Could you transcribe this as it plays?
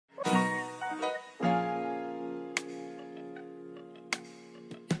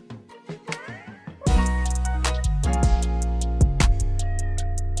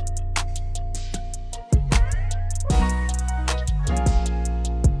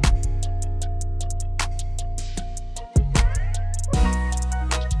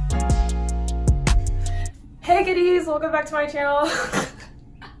guys, welcome back to my channel.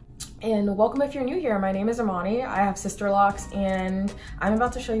 And welcome if you're new here. My name is Imani. I have sister locks and I'm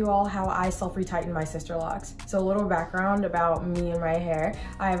about to show you all how I self-retighten my sister locks. So a little background about me and my hair.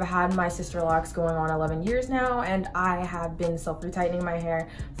 I have had my sister locks going on 11 years now, and I have been self-retightening my hair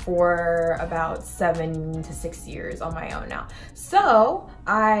for about 7 to 6 years on my own now. So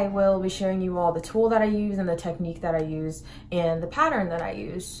I will be showing you all the tool that I use and the technique that I use and the pattern that I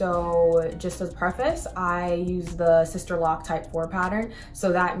use. So just as preface, I use the sister lock type 4 pattern.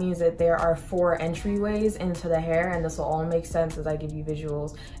 So that means that there are 4 entryways into the hair, and this will all make sense as I give you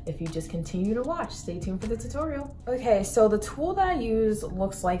visuals if you just continue to watch. Stay tuned for the tutorial. Okay, so the tool that I use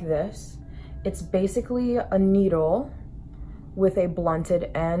looks like this. It's basically a needle with a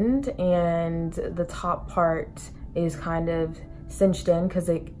blunted end, and the top part is kind of cinched in because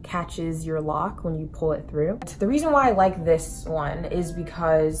it catches your lock when you pull it through. The reason why I like this one is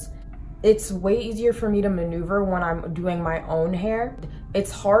because it's way easier for me to maneuver when I'm doing my own hair. It's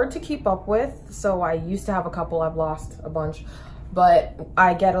hard to keep up with, so I used to have a couple, I've lost a bunch, but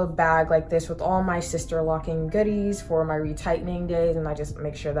I get a bag like this with all my sister locking goodies for my retightening days, and I just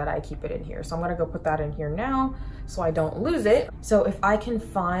make sure that I keep it in here. So I'm gonna go put that in here now so I don't lose it. So if I can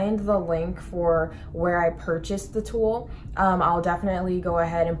find the link for where I purchased the tool, I'll definitely go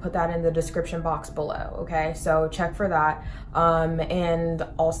ahead and put that in the description box below, okay? So check for that. And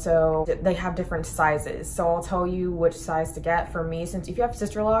also they have different sizes. So I'll tell you which size to get. For me, since if you have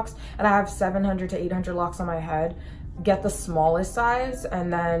sister locks, and I have 700 to 800 locks on my head, get the smallest size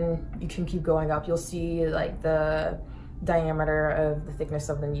and then you can keep going up. You'll see like the diameter of the thickness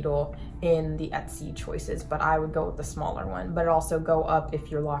of the needle in the Etsy choices, but I would go with the smaller one, but also go up if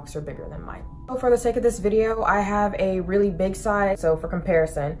your locks are bigger than mine. So for the sake of this video, I have a really big size, so for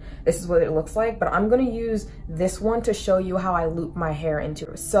comparison, this is what it looks like, but I'm gonna use this one to show you how I loop my hair into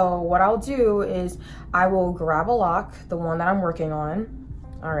it. So what I'll do is I will grab a lock, the one that I'm working on,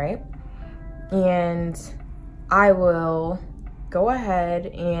 all right, and I will go ahead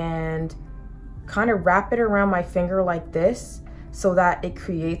and kind of wrap it around my finger like this so that it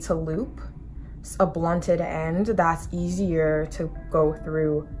creates a loop, a blunted end that's easier to go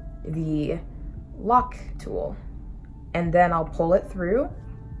through the lock tool. And then I'll pull it through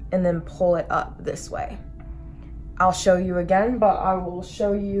and then pull it up this way. I'll show you again, but I will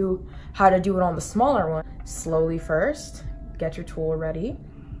show you how to do it on the smaller one. Slowly first, get your tool ready.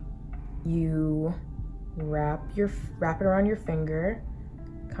 You wrap it around your finger,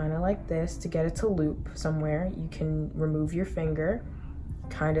 kind of like this to get it to loop somewhere. You can remove your finger,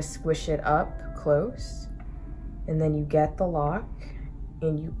 kind of squish it up close, and then you get the lock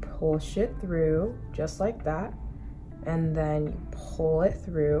and you push it through just like that, and then you pull it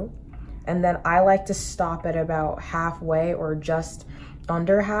through. And then I like to stop it about halfway or just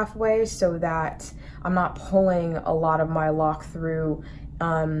under halfway so that I'm not pulling a lot of my lock through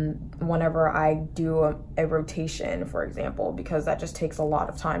whenever I do a rotation, for example, because that just takes a lot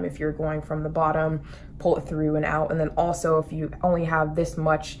of time if you're going from the bottom, pull it through and out. And then also if you only have this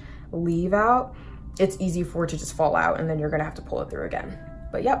much leave out, it's easy for it to just fall out and then you're gonna have to pull it through again.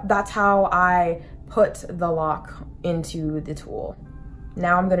 But yep, that's how I put the lock into the tool.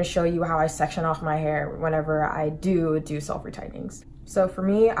 Now I'm gonna show you how I section off my hair whenever I do self-retightenings. So for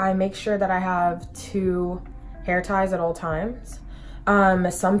me, I make sure that I have 2 hair ties at all times.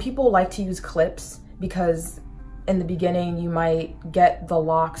 Some people like to use clips because in the beginning you might get the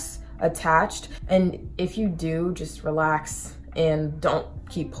locks attached, and if you do, just relax and don't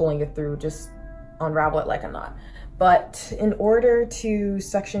keep pulling it through, just unravel it like a knot. But in order to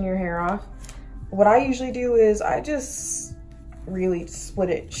section your hair off, what I usually do is I just really split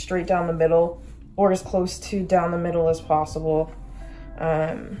it straight down the middle or as close to down the middle as possible.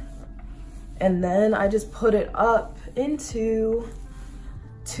 And then I just put it up into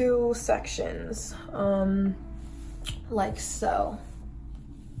 2 sections, like so.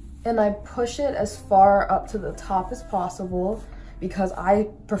 And I push it as far up to the top as possible because I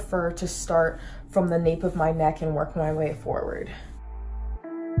prefer to start from the nape of my neck and work my way forward.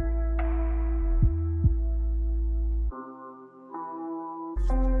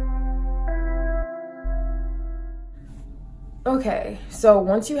 Okay, so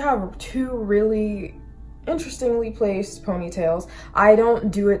once you have 2 really interestingly placed ponytails, I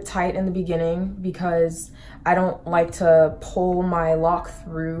don't do it tight in the beginning because I don't like to pull my lock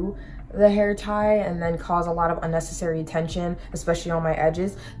through the hair tie and then cause a lot of unnecessary tension, especially on my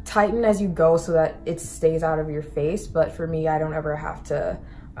edges. Tighten as you go so that it stays out of your face, but for me, I don't ever have to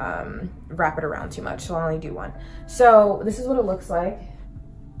wrap it around too much, so I only do 1. So this is what it looks like,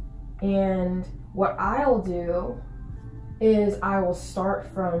 and what I'll do is I will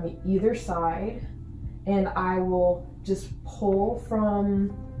start from either side and I will just pull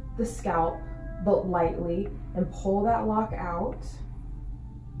from the scalp, but lightly, and pull that lock out.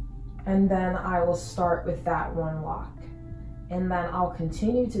 And then I will start with that one lock. And then I'll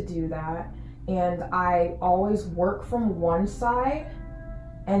continue to do that. And I always work from one side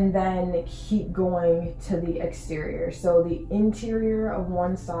and then keep going to the exterior. So the interior of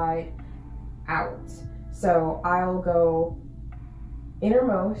one side out. So I'll go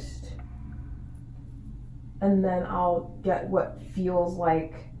innermost, and then I'll get what feels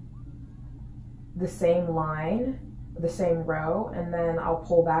like the same line, the same row, and then I'll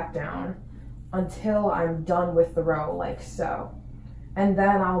pull back down until I'm done with the row, like so. And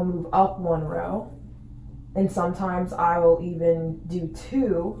then I'll move up one row, and sometimes I will even do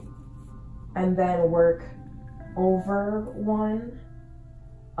two, and then work over one,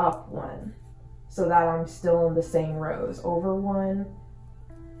 up one, so that I'm still in the same rows. Over one,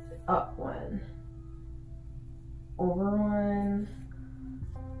 up one, over one,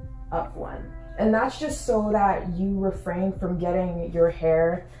 up one. And that's just so that you refrain from getting your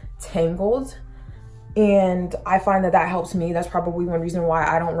hair tangled. And I find that that helps me. That's probably one reason why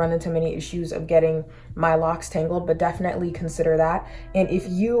I don't run into many issues of getting my locks tangled, but definitely consider that. And if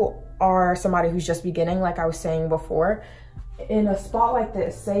you are somebody who's just beginning, like I was saying before, in a spot like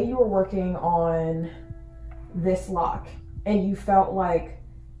this, say you were working on this lock and you felt like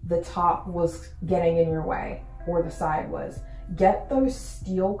the top was getting in your way, or the side was, get those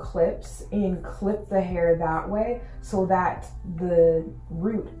steel clips and clip the hair that way so that the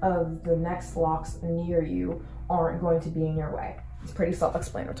root of the next locks near you aren't going to be in your way. It's pretty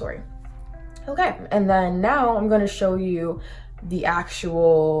self-explanatory. Okay, and then now I'm going to show you the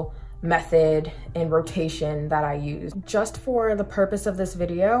actual method and rotation that I use. Just for the purpose of this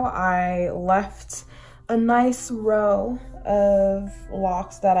video, I left a nice row of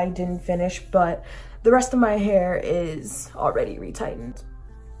locks that I didn't finish, but the rest of my hair is already retightened.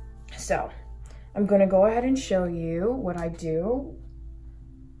 So I'm gonna go ahead and show you what I do.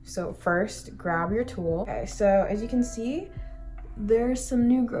 So first, grab your tool. Okay, so as you can see, there's some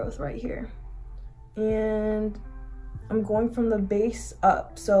new growth right here. And I'm going from the base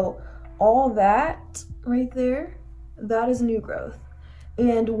up. So all that right there, that is new growth.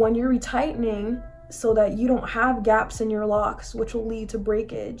 And when you're retightening, so that you don't have gaps in your locks, which will lead to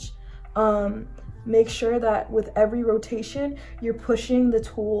breakage, make sure that with every rotation, you're pushing the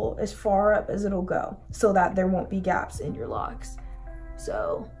tool as far up as it'll go so that there won't be gaps in your locks.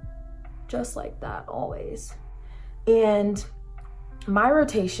 So just like that, always. And my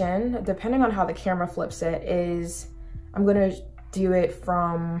rotation, depending on how the camera flips it, is I'm gonna do it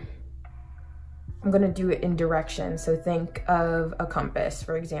in direction. So think of a compass,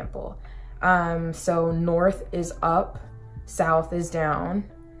 for example. So north is up, south is down,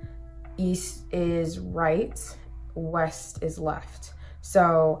 east is right, west is left.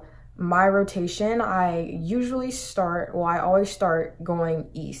 So my rotation, I always start going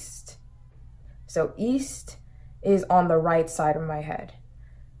east. So east is on the right side of my head.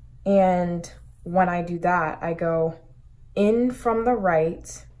 And when I do that, I go in from the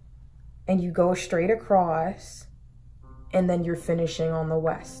right and you go straight across, and then you're finishing on the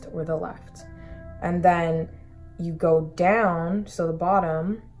west or the left. And then you go down, so the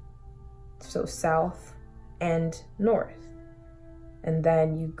bottom, so south and north. And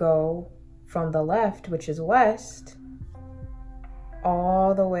then you go from the left, which is west,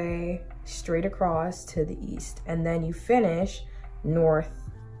 all the way straight across to the east. And then you finish north,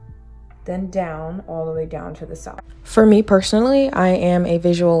 then down, all the way down to the south. For me personally, I am a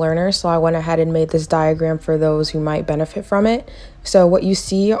visual learner, so I went ahead and made this diagram for those who might benefit from it. So what you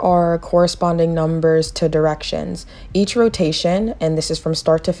see are corresponding numbers to directions. Each rotation, and this is from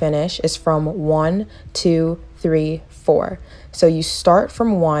start to finish, is from 1, 2, 3, 4. So you start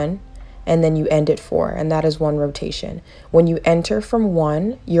from 1 and then you end at 4, and that is one rotation. When you enter from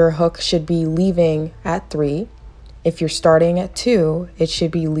 1, your hook should be leaving at 3. If you're starting at 2, it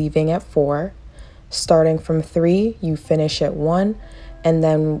should be leaving at 4. Starting from 3, you finish at 1, and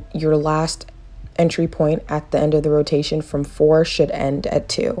then your last entry point at the end of the rotation from 4 should end at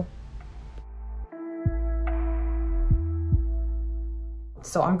 2.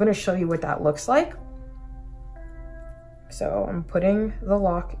 So I'm going to show you what that looks like. So I'm putting the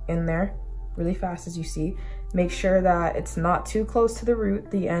lock in there really fast, as you see. Make sure that it's not too close to the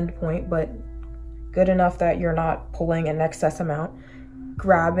root, the end point, but good enough that you're not pulling an excess amount.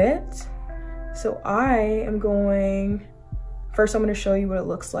 Grab it. So I am going, first I'm going to show you what it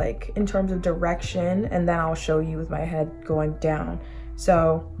looks like in terms of direction, and then I'll show you with my head going down.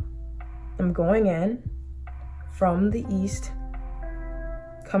 So I'm going in from the east,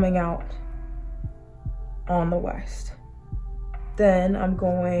 coming out on the west. Then I'm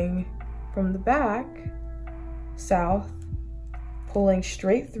going from the back, south, pulling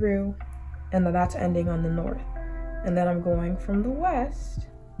straight through, and then that's ending on the north. And then I'm going from the west,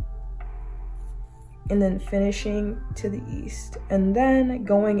 and then finishing to the east. And then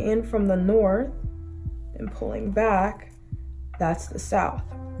going in from the north and pulling back, that's the south.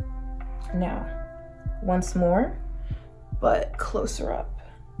 Now, once more, but closer up.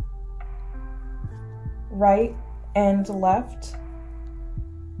 Right and left,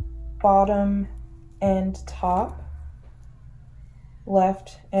 bottom and top,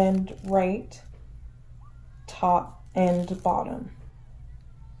 left and right, top and bottom,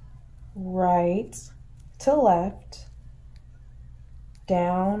 right to left,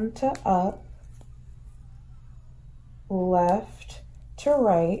 down to up, left to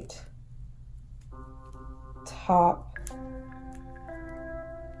right, top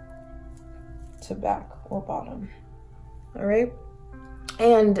to back or bottom. All right,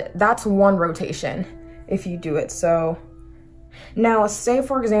 and that's one rotation if you do it. So now say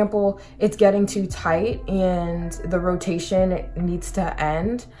for example it's getting too tight and the rotation needs to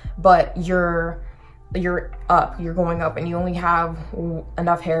end, but you're going up and you only have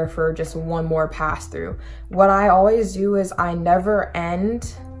enough hair for just one more pass through. What I always do is I never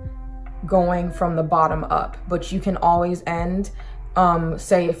end going from the bottom up, but you can always end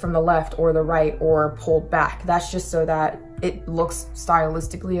say from the left or the right or pulled back. That's just so that it looks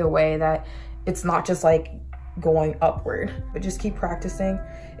stylistically a way that it's not just like going upward. But just keep practicing.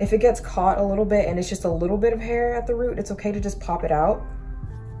 If it gets caught a little bit and it's just a little bit of hair at the root, it's okay to just pop it out,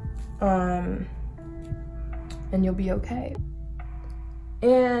 and you'll be okay.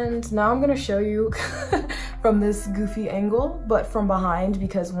 And now I'm gonna show you from this goofy angle, but from behind,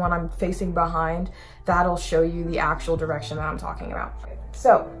 because when I'm facing behind, that'll show you the actual direction that I'm talking about.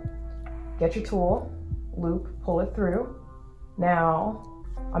 So get your tool, loop, pull it through. Now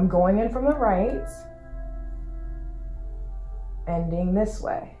I'm going in from the right, ending this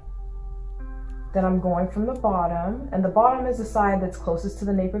way. Then I'm going from the bottom, and the bottom is the side that's closest to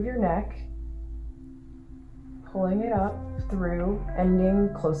the nape of your neck, pulling it up through,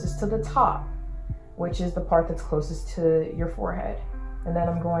 ending closest to the top, which is the part that's closest to your forehead. And then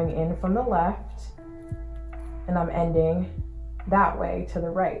I'm going in from the left, and I'm ending that way to the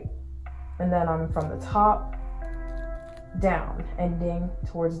right. And then I'm from the top down, ending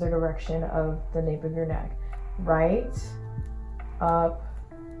towards the direction of the nape of your neck. Right, up,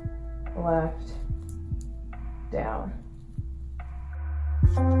 left, down.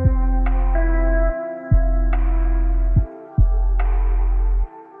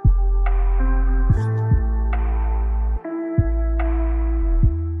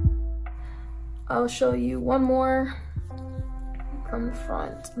 I'll show you one more from the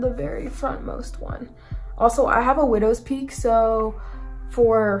front, the very frontmost one. Also, I have a widow's peak, so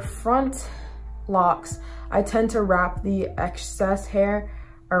for front locks, I tend to wrap the excess hair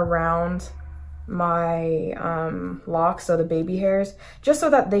around my locks, so the baby hairs, just so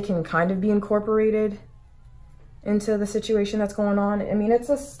that they can kind of be incorporated into the situation that's going on. I mean, it's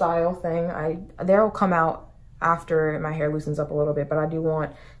a style thing. They'll come out after my hair loosens up a little bit, but I do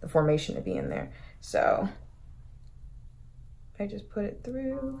want the formation to be in there. So I just put it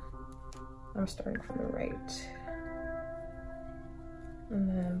through. I'm starting from the right, and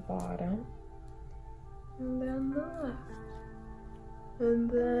then bottom, and then the left, and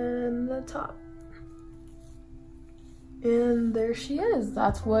then the top. And there she is.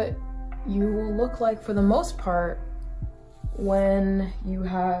 That's what you will look like for the most part when you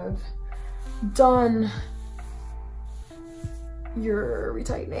have done your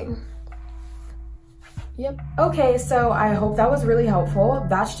retightening. Yep. Okay, so I hope that was really helpful.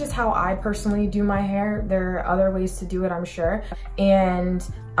 That's just how I personally do my hair. There are other ways to do it, I'm sure. And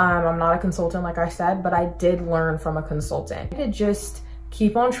I'm not a consultant, like I said, but I did learn from a consultant. Just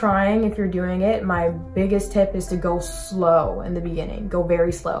keep on trying if you're doing it. My biggest tip is to go slow in the beginning. Go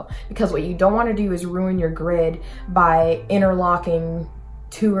very slow, because what you don't want to do is ruin your grid by interlocking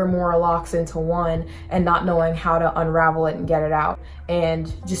 2 or more locks into one and not knowing how to unravel it and get it out.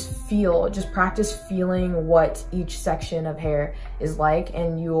 And just practice feeling what each section of hair is like,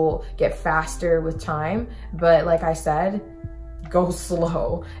 and you'll get faster with time. But like I said, go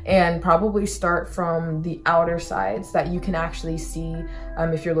slow and probably start from the outer sides that you can actually see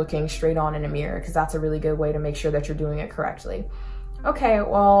if you're looking straight on in a mirror, because that's a really good way to make sure that you're doing it correctly. Okay,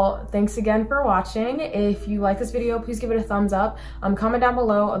 well, thanks again for watching. If you like this video, please give it a thumbs up. Comment down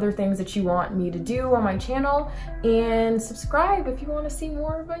below other things that you want me to do on my channel, and subscribe if you want to see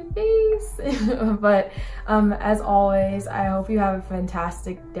more of my face. But as always, I hope you have a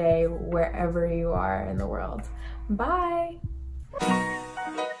fantastic day wherever you are in the world. Bye.